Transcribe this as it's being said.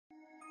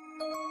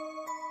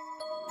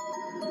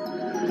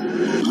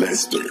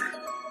Lezter.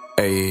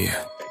 Ayy.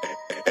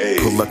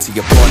 Pull up to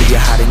your party, you're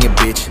hiding your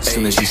bitch.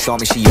 Soon as she saw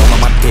me, she all on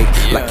my dick.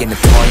 Like in the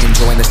car,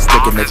 enjoying the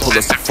stick. And they pull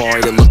a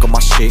safari to look at my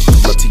shit.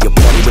 Pull up to your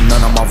party with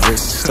none on my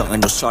wrist.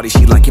 Stuntin' your shawty,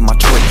 she liking my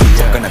trick.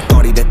 Fuckin'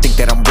 authority that think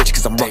that I'm rich,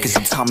 cause I'm rockin'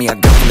 some Tommy I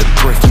got from the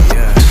thrift.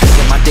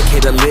 Said my dick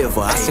hit a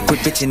liver. I said quit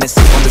bitchin' and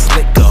sip on this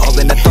liquor. All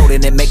in the throat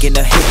and then making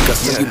a hiccup.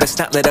 So you best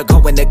not let her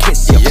go in the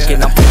kiss ya.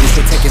 Fuckin' I'm focused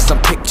and taking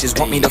some pictures.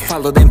 Want me to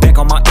follow them back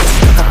on my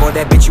Insta. Fuck all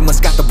that bitch, you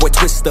must got the boy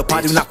twist up.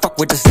 I do not fuck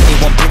with this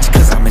anyone bitch,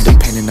 cause I'm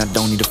independent, I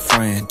don't need a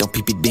friend. Don't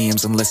peep your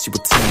DMs unless you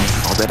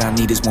attend. All that I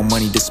need is more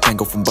money to spend.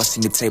 Go from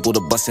busting your table to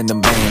busting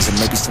them bands. And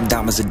maybe some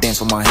diamonds to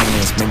dance with my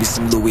hands. Maybe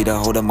some Louis to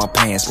hold up my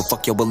pants. But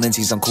fuck your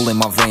Balenci's, I'm cool in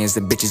my Vans.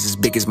 The bitches as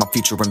big as my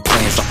future and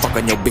plans. I fuck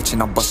on your bitch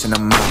and I'm busting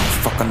them out.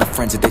 Fuck on the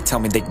friends that they tell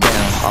me they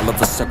down. All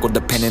of a circle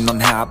depending on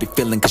how I be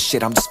feeling. Cause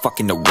shit, I'm just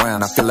fucking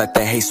around. I feel like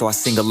they hate so I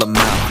single them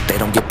out. They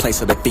don't get play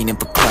so they fiending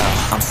for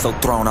clout. I'm so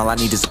thrown, all I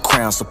need is a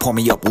crown. So pour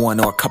me up one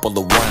or a couple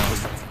of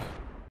rounds.